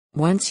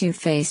Once you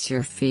face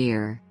your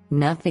fear,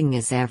 nothing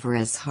is ever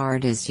as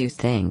hard as you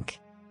think.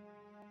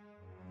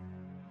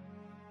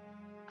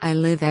 I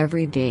live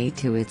every day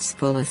to its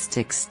fullest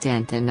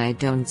extent and I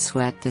don't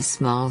sweat the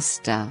small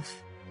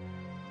stuff.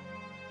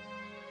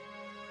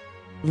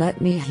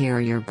 Let me hear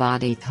your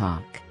body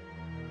talk.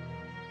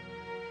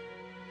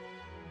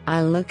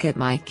 I look at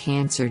my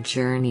cancer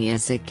journey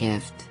as a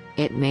gift.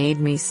 It made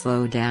me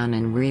slow down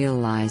and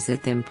realize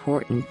the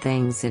important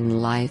things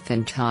in life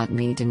and taught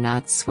me to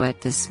not sweat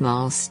the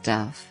small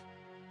stuff.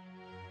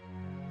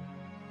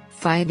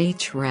 Fight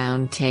each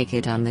round, take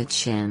it on the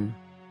chin.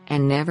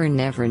 And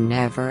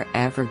never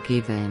ever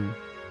give in.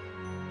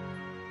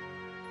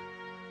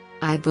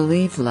 I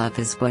believe love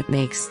is what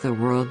makes the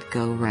world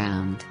go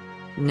round.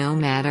 No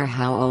matter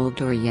how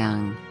old or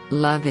young,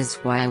 love is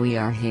why we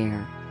are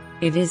here.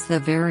 It is the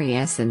very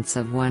essence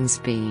of one's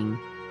being.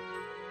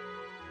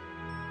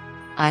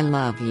 I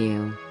love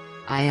you.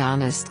 I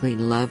honestly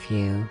love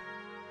you.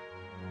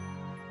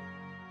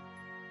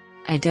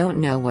 I don't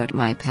know what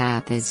my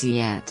path is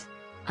yet.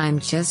 I'm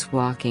just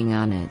walking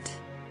on it.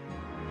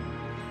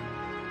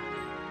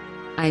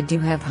 I do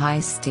have high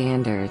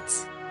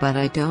standards, but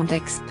I don't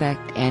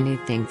expect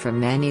anything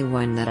from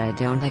anyone that I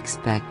don't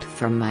expect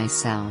from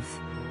myself.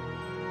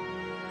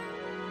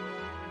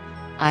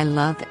 I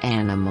love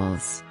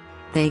animals.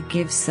 They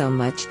give so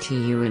much to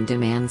you and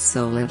demand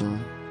so little.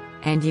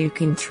 And you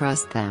can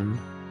trust them.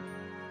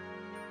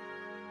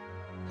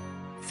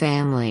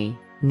 Family,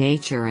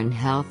 nature and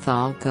health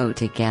all go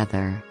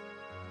together.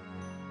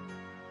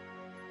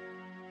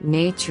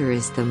 Nature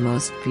is the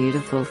most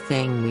beautiful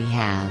thing we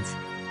have.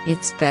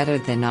 It's better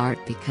than art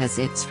because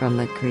it's from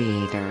the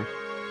Creator.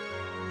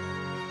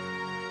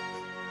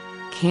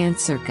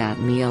 Cancer got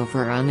me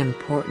over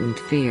unimportant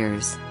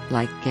fears,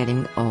 like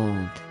getting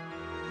old.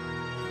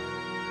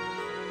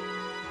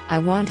 I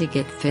want to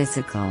get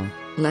physical.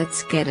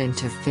 Let's get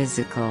into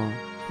physical.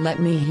 Let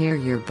me hear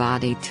your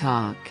body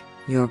talk,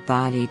 your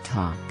body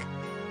talk.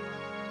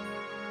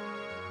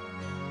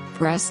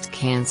 Breast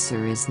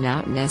cancer is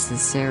not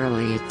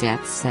necessarily a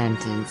death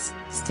sentence.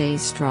 Stay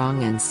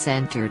strong and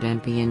centered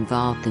and be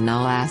involved in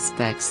all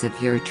aspects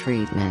of your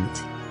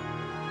treatment.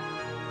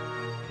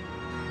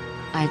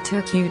 I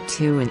took you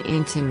to an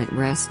intimate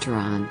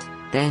restaurant,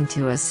 then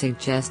to a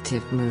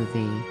suggestive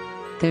movie.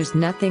 There's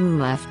nothing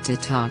left to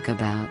talk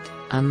about,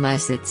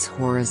 unless it's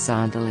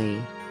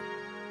horizontally.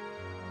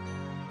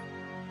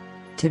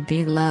 To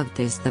be loved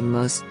is the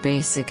most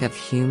basic of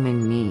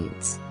human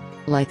needs.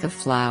 Like a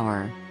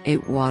flower,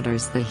 it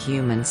waters the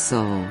human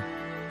soul.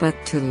 But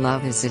to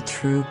love is a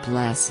true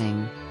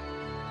blessing.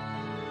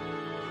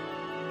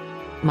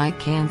 My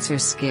cancer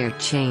scare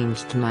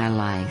changed my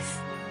life.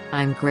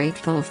 I'm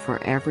grateful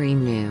for every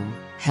new,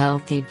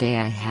 healthy day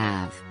I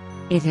have.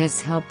 It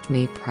has helped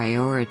me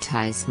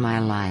prioritize my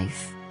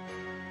life.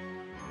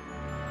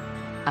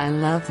 I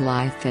love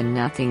life and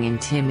nothing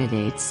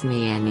intimidates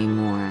me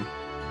anymore.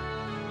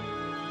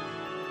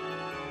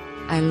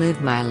 I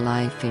live my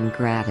life in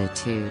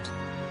gratitude.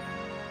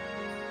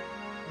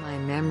 My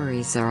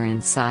memories are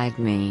inside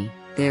me,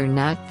 they're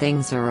not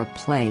things or a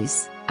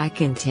place, I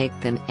can take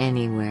them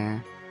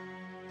anywhere.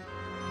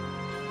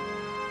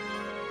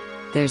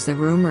 There's a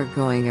rumor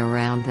going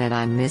around that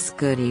I'm Miss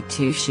Goody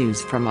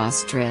Two-Shoes from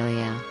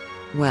Australia.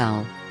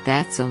 Well,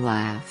 that's a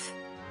laugh.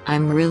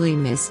 I'm really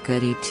Miss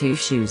Goody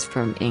Two-Shoes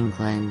from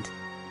England.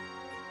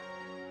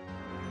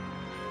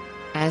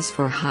 As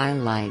for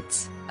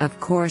highlights, of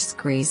course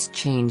Greece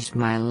changed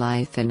my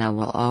life and I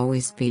will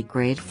always be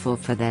grateful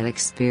for that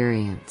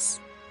experience.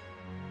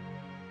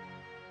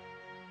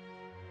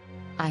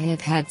 I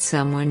have had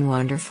some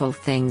wonderful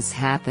things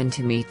happen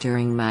to me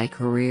during my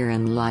career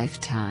and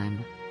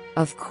lifetime.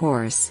 Of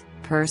course,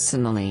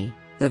 personally,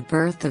 the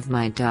birth of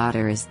my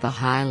daughter is the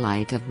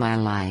highlight of my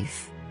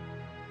life.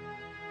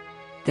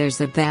 There's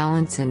a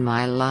balance in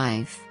my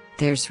life,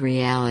 there's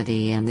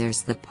reality and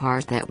there's the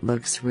part that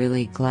looks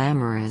really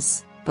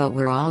glamorous, but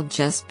we're all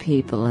just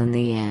people in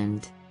the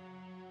end.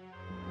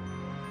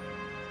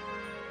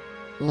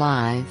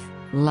 Love,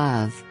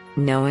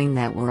 knowing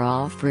that we're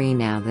all free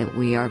now that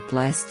we are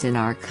blessed in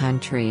our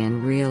country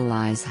and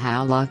realize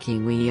how lucky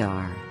we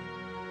are.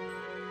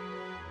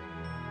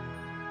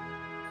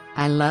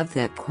 I love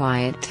that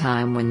quiet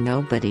time when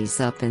nobody's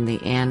up and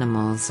the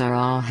animals are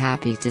all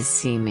happy to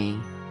see me.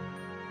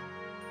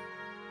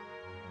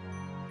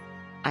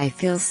 I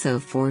feel so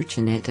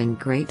fortunate and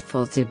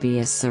grateful to be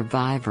a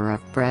survivor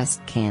of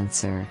breast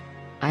cancer.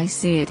 I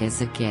see it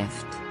as a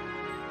gift.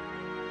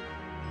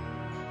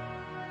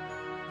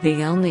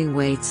 The only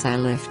weights I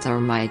lift are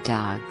my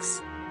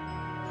dogs.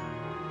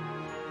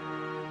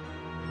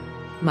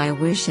 My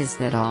wish is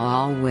that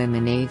all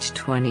women aged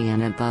 20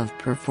 and above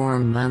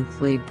perform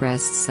monthly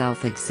breast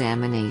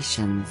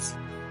self-examinations.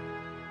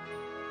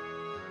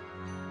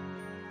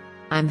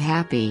 I'm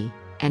happy,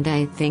 and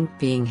I think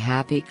being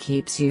happy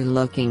keeps you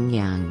looking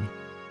young.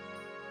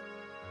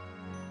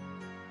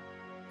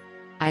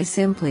 I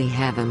simply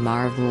have a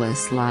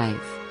marvelous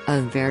life,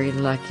 a very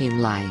lucky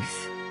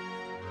life.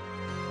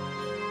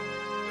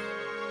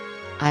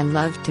 I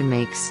love to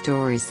make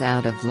stories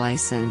out of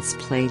license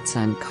plates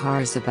on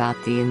cars about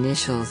the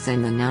initials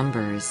and the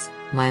numbers.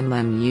 My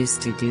mum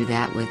used to do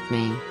that with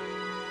me.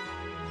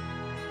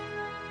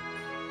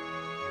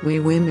 We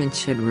women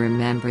should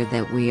remember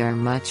that we are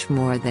much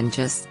more than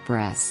just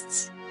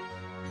breasts.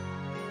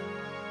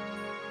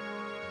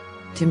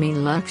 To me,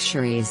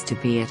 luxury is to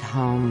be at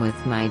home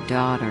with my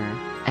daughter,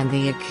 and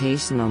the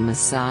occasional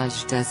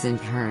massage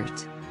doesn't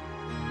hurt.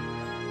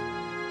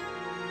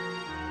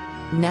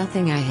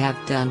 Nothing I have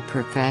done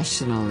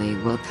professionally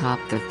will top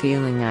the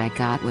feeling I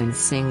got when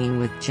singing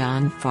with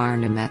John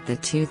Farnham at the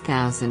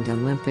 2000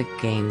 Olympic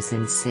Games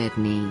in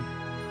Sydney.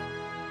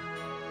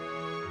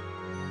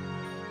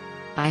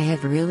 I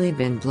have really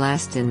been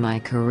blessed in my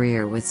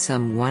career with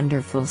some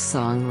wonderful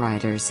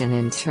songwriters and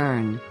in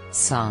turn,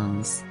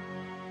 songs.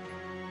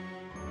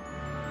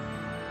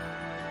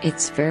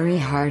 It's very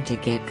hard to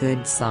get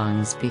good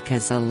songs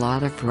because a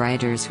lot of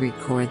writers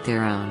record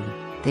their own.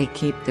 They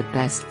keep the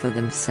best for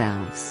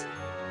themselves.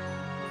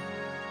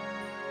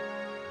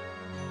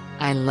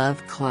 I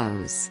love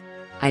clothes.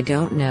 I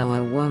don't know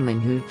a woman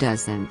who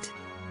doesn't.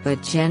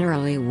 But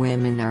generally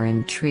women are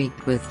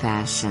intrigued with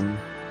fashion.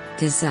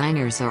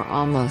 Designers are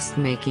almost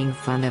making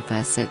fun of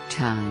us at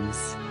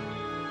times.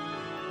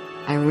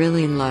 I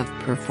really love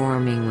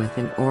performing with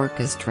an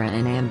orchestra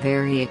and am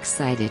very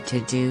excited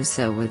to do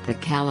so with the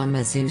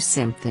Kalamazoo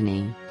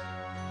Symphony.